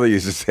 My mother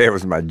used to say it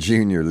was my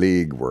junior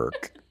league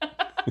work.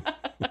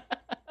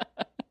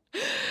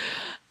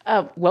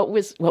 What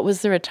was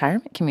the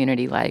retirement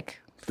community like?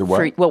 The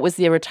what? What was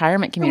the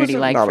retirement community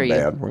like for you? Not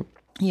a bad one.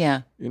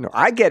 Yeah.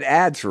 I get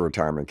ads for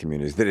retirement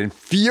communities that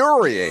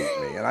infuriate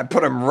me, and I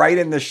put them right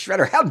in the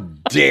shredder. How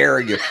dare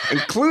you?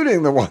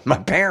 Including the one my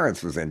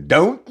parents was in.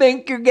 Don't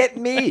think you're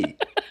getting me.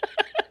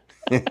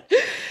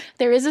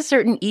 There is a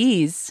certain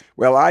ease.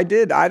 Well, I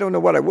did. I don't know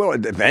what I will.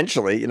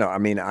 Eventually,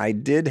 I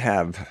did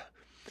have...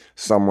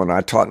 someone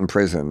I taught in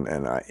prison,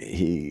 and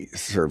he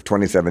served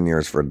 27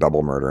 years for a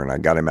double murder, and I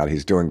got him out.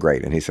 He's doing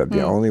great. And he said,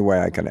 the only way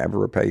I can ever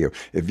repay you,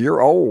 if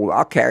you're old,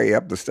 I'll carry you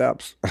up the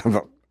steps.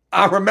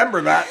 I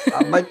remember that.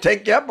 I might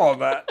take you up on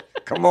that.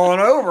 Come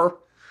on over.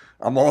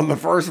 I'm on the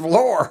first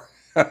floor.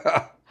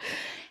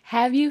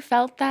 Have you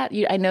felt that?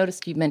 I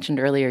noticed you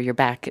mentioned earlier your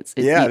back. It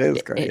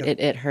is great.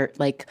 It hurt.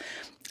 Like,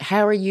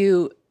 how are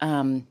you...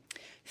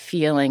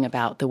 feeling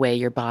about the way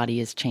your body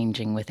is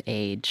changing with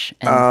age?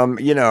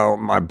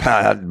 My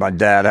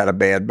dad had a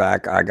bad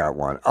back. I got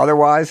one.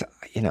 Otherwise,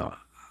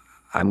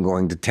 I'm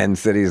going to 10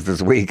 cities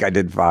this week. I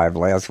did 5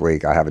 last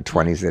week. I have a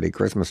 20-city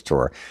Christmas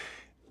tour.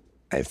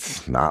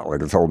 It's not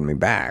like it's holding me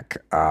back.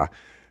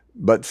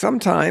 But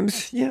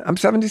sometimes, I'm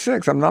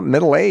 76. I'm not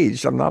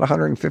middle-aged. I'm not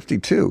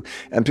 152.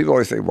 And people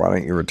always say, why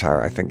don't you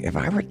retire? I think if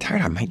I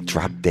retired, I might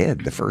drop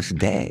dead the first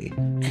day.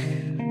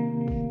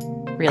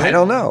 Really? I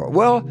don't know.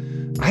 Well,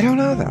 I don't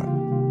know that.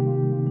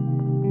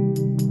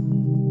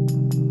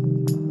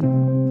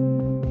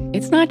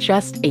 it's not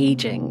just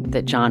aging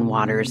that John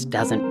Waters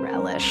doesn't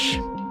relish.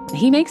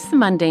 He makes the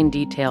mundane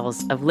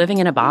details of living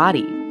in a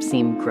body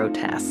seem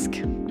grotesque,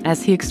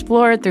 as he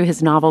explored through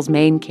his novel's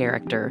main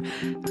character,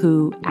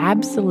 who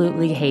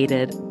absolutely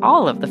hated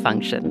all of the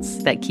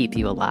functions that keep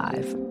you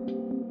alive.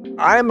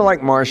 I'm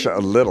like Marcia a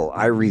little.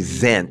 I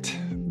resent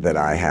that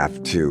I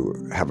have to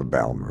have a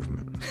bowel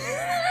movement.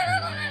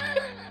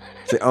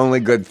 It's the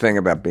only good thing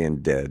about being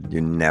dead.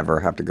 You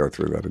never have to go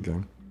through that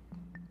again.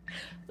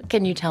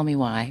 Can you tell me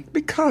why?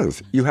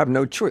 Because you have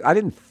no choice. I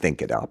didn't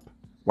think it up.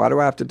 Why do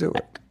I have to do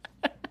it?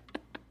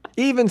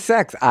 Even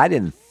sex, I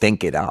didn't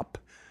think it up.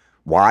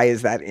 Why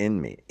is that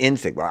in me?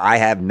 Instinct. Well, I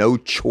have no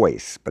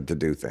choice but to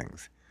do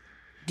things.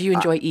 Do you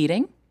enjoy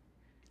eating?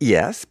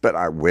 Yes, but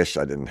I wish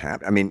I didn't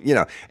have. I mean,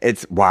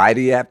 it's why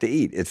do you have to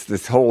eat? It's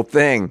this whole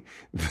thing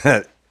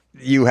that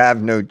you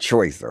have no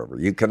choice over.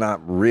 You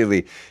cannot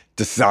really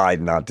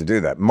decide not to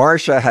do that.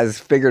 Marcia has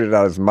figured it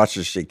out as much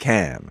as she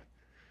can.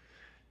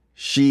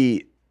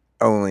 She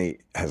only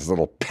has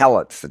little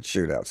pellets that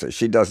shoot out, so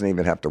she doesn't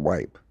even have to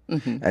wipe.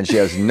 Mm-hmm. And she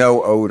has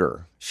no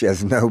odor. She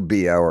has no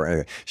BO or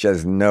anything. She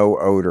has no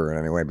odor in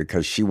any way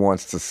because she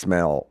wants to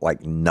smell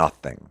like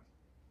nothing.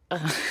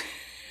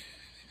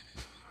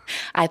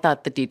 I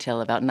thought the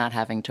detail about not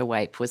having to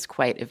wipe was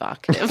quite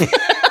evocative.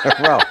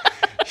 Well,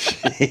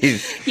 you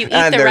eat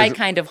the right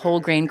kind of whole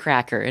grain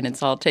cracker and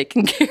it's all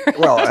taken care of.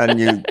 Well,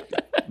 and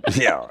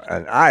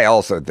I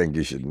also think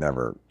you should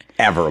never,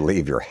 ever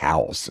leave your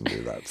house and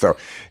do that. So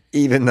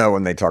even though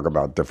when they talk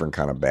about different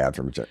kind of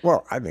bathrooms,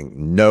 well, I think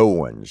no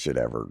one should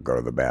ever go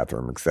to the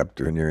bathroom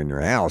except when you're in your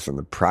house in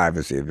the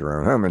privacy of your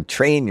own home, and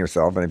train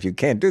yourself. And if you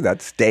can't do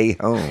that, stay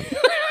home.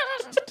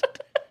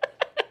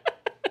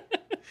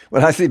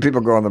 When I see people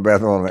go in the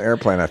bathroom on the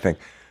airplane, I think,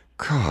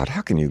 God,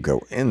 how can you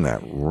go in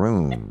that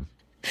room?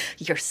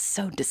 You're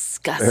so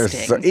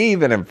disgusting.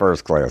 Even in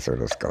first class, they're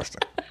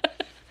disgusting.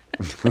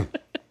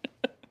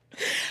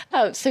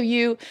 Oh,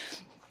 so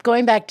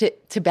going back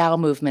to bowel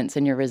movements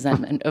and your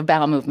resentment of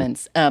bowel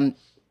movements,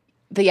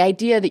 the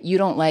idea that you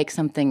don't like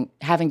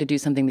having to do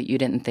something that you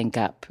didn't think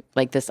up,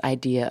 like this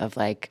idea of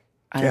I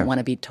don't want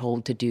to be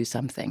told to do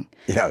something.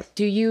 Yes.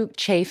 Do you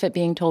chafe at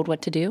being told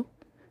what to do?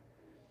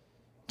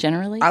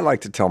 Generally? I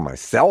like to tell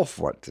myself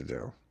what to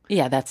do.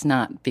 Yeah, that's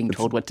not being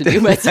told what to do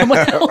by someone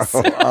else.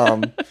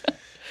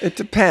 It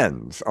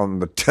depends on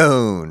the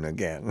tone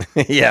again.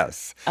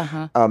 Yes.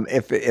 Uh-huh.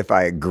 If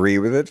I agree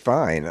with it,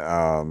 fine.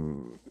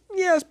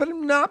 Yes, but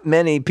not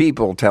many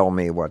people tell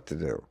me what to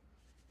do.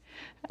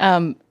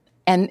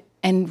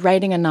 And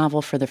writing a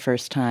novel for the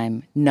first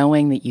time,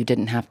 knowing that you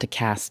didn't have to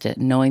cast it,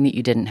 knowing that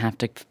you didn't have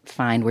to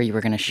find where you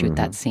were going to shoot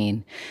that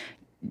scene,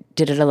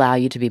 did it allow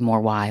you to be more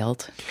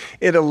wild?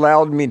 It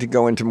allowed me to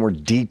go into more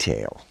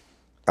detail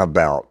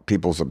about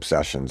people's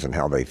obsessions and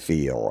how they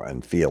feel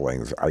and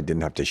feelings. I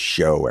didn't have to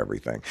show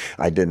everything.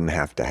 I didn't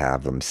have to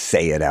have them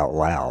say it out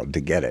loud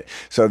to get it.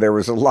 So there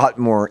was a lot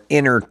more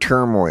inner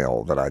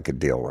turmoil that I could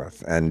deal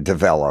with and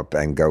develop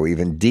and go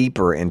even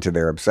deeper into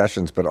their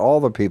obsessions. But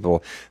all the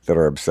people that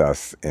are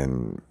obsessed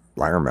in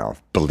Liarmouth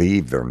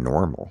believe they're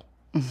normal.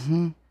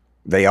 Mm-hmm.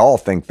 They all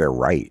think they're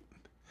right.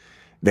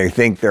 They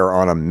think they're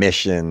on a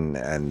mission,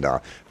 and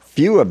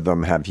few of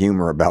them have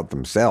humor about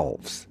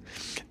themselves.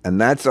 And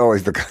that's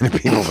always the kind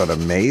of people that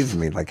amaze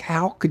me. Like,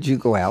 how could you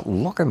go out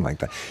looking like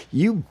that?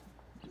 You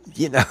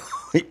know,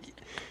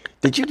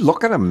 did you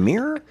look in a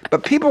mirror?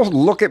 But people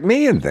look at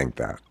me and think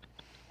that.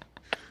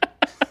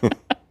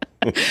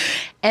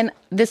 And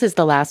this is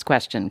the last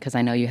question, because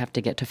I know you have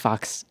to get to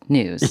Fox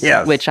News,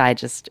 yes. Which I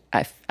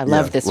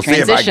love this transition.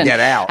 See if I can get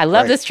out. I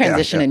love this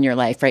transition in your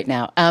life right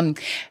now.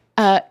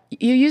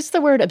 You use the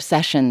word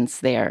obsessions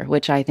there,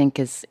 which I think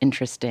is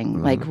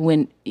interesting. Mm-hmm.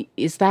 Like,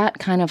 is that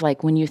kind of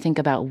like when you think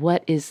about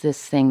what is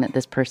this thing that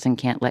this person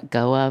can't let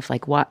go of?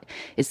 Like, what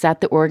is that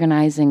the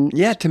organizing?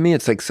 Yeah, to me,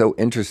 it's like so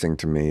interesting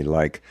to me.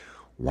 Like,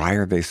 why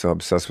are they so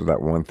obsessed with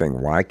that one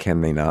thing? Why can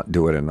they not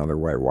do it another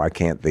way? Why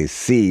can't they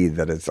see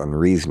that it's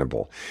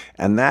unreasonable?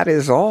 And that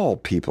is all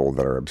people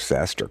that are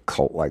obsessed or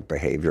cult-like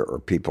behavior, or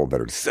people that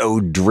are so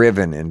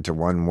driven into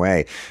one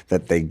way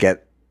that they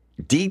get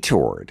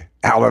detoured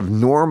out of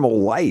normal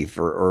life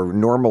or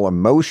normal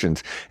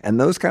emotions. And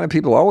those kind of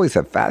people always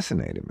have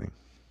fascinated me.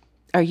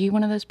 Are you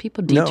one of those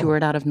people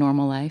detoured out of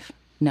normal life?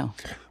 No.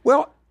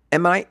 Well,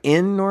 am I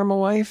in normal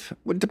life?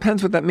 Well, it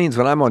depends what that means.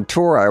 When I'm on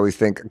tour, I always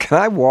think, can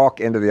I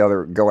walk into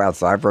go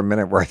outside for a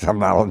minute where I'm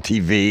not on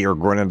TV or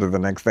going into the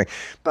next thing?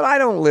 But I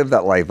don't live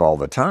that life all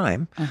the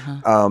time.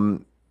 Uh-huh.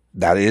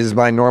 That is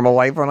my normal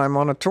life when I'm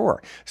on a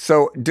tour.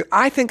 So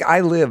I think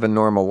I live a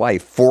normal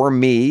life for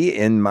me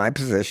in my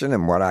position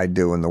and what I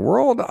do in the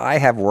world. I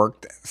have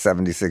worked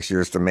 76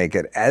 years to make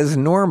it as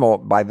normal.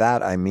 By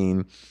that, I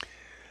mean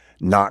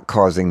not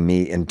causing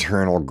me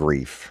internal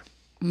grief,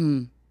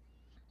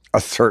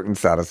 a certain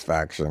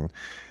satisfaction.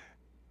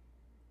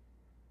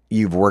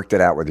 You've worked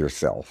it out with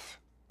yourself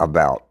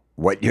about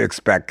what you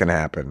expect can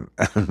happen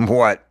and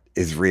what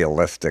is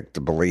realistic to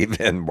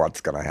believe in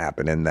what's going to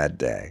happen in that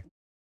day.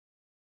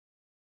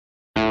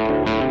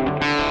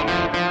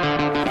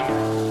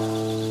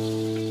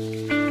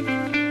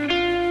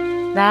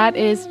 That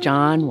is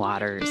John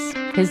Waters.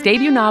 His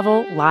debut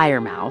novel,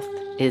 Liarmouth,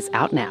 is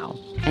out now,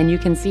 and you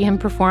can see him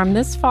perform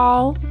this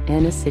fall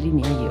in a city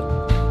near you.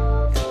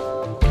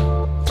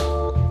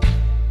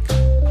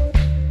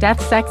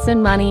 Death, Sex,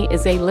 and Money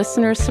is a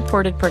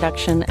listener-supported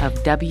production of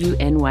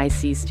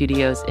WNYC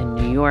Studios in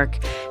New York.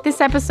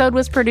 This episode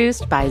was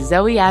produced by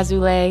Zoe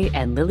Azulay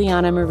and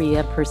Liliana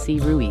Maria Percy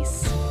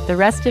Ruiz. The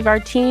rest of our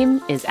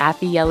team is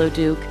Afi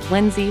Yellowduke,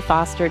 Lindsay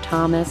Foster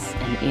Thomas,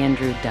 and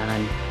Andrew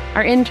Dunn.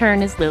 Our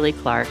intern is Lily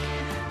Clark.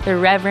 The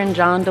Reverend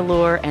John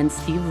Delore and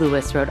Steve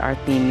Lewis wrote our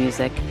theme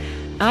music.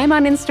 I'm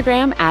on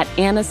Instagram at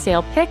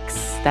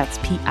AnnaSalePics. That's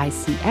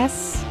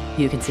Pics.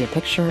 You can see a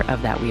picture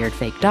of that weird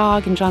fake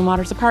dog in John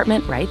Waters'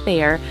 apartment right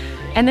there.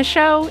 And the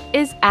show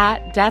is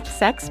at Death,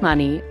 Sex,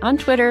 Money on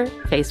Twitter,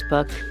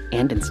 Facebook,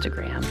 and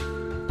Instagram.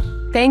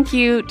 Thank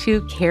you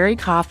to Carrie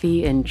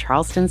Coffey in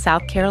Charleston,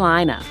 South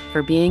Carolina,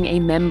 for being a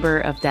member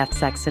of Death,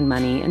 Sex, and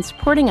Money and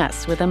supporting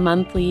us with a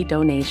monthly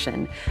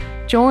donation.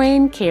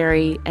 Join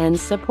Carrie and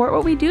support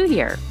what we do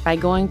here by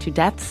going to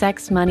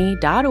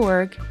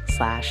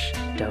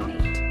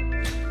deathsexmoney.org/donate.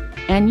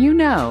 And you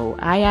know,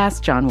 I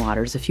asked John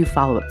Waters a few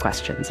follow-up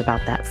questions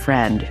about that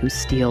friend who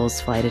steals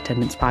flight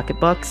attendants'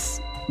 pocketbooks,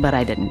 but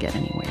I didn't get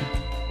anywhere.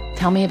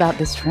 Tell me about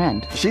this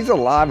friend. She's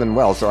alive and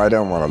well, so I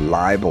don't want to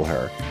libel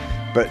her.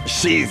 But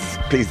she's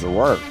a piece of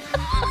work.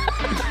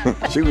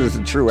 She was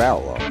a true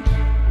outlaw.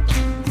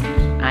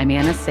 I'm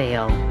Anna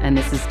Sale, and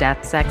this is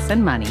Death, Sex,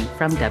 and Money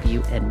from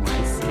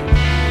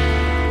WNYC.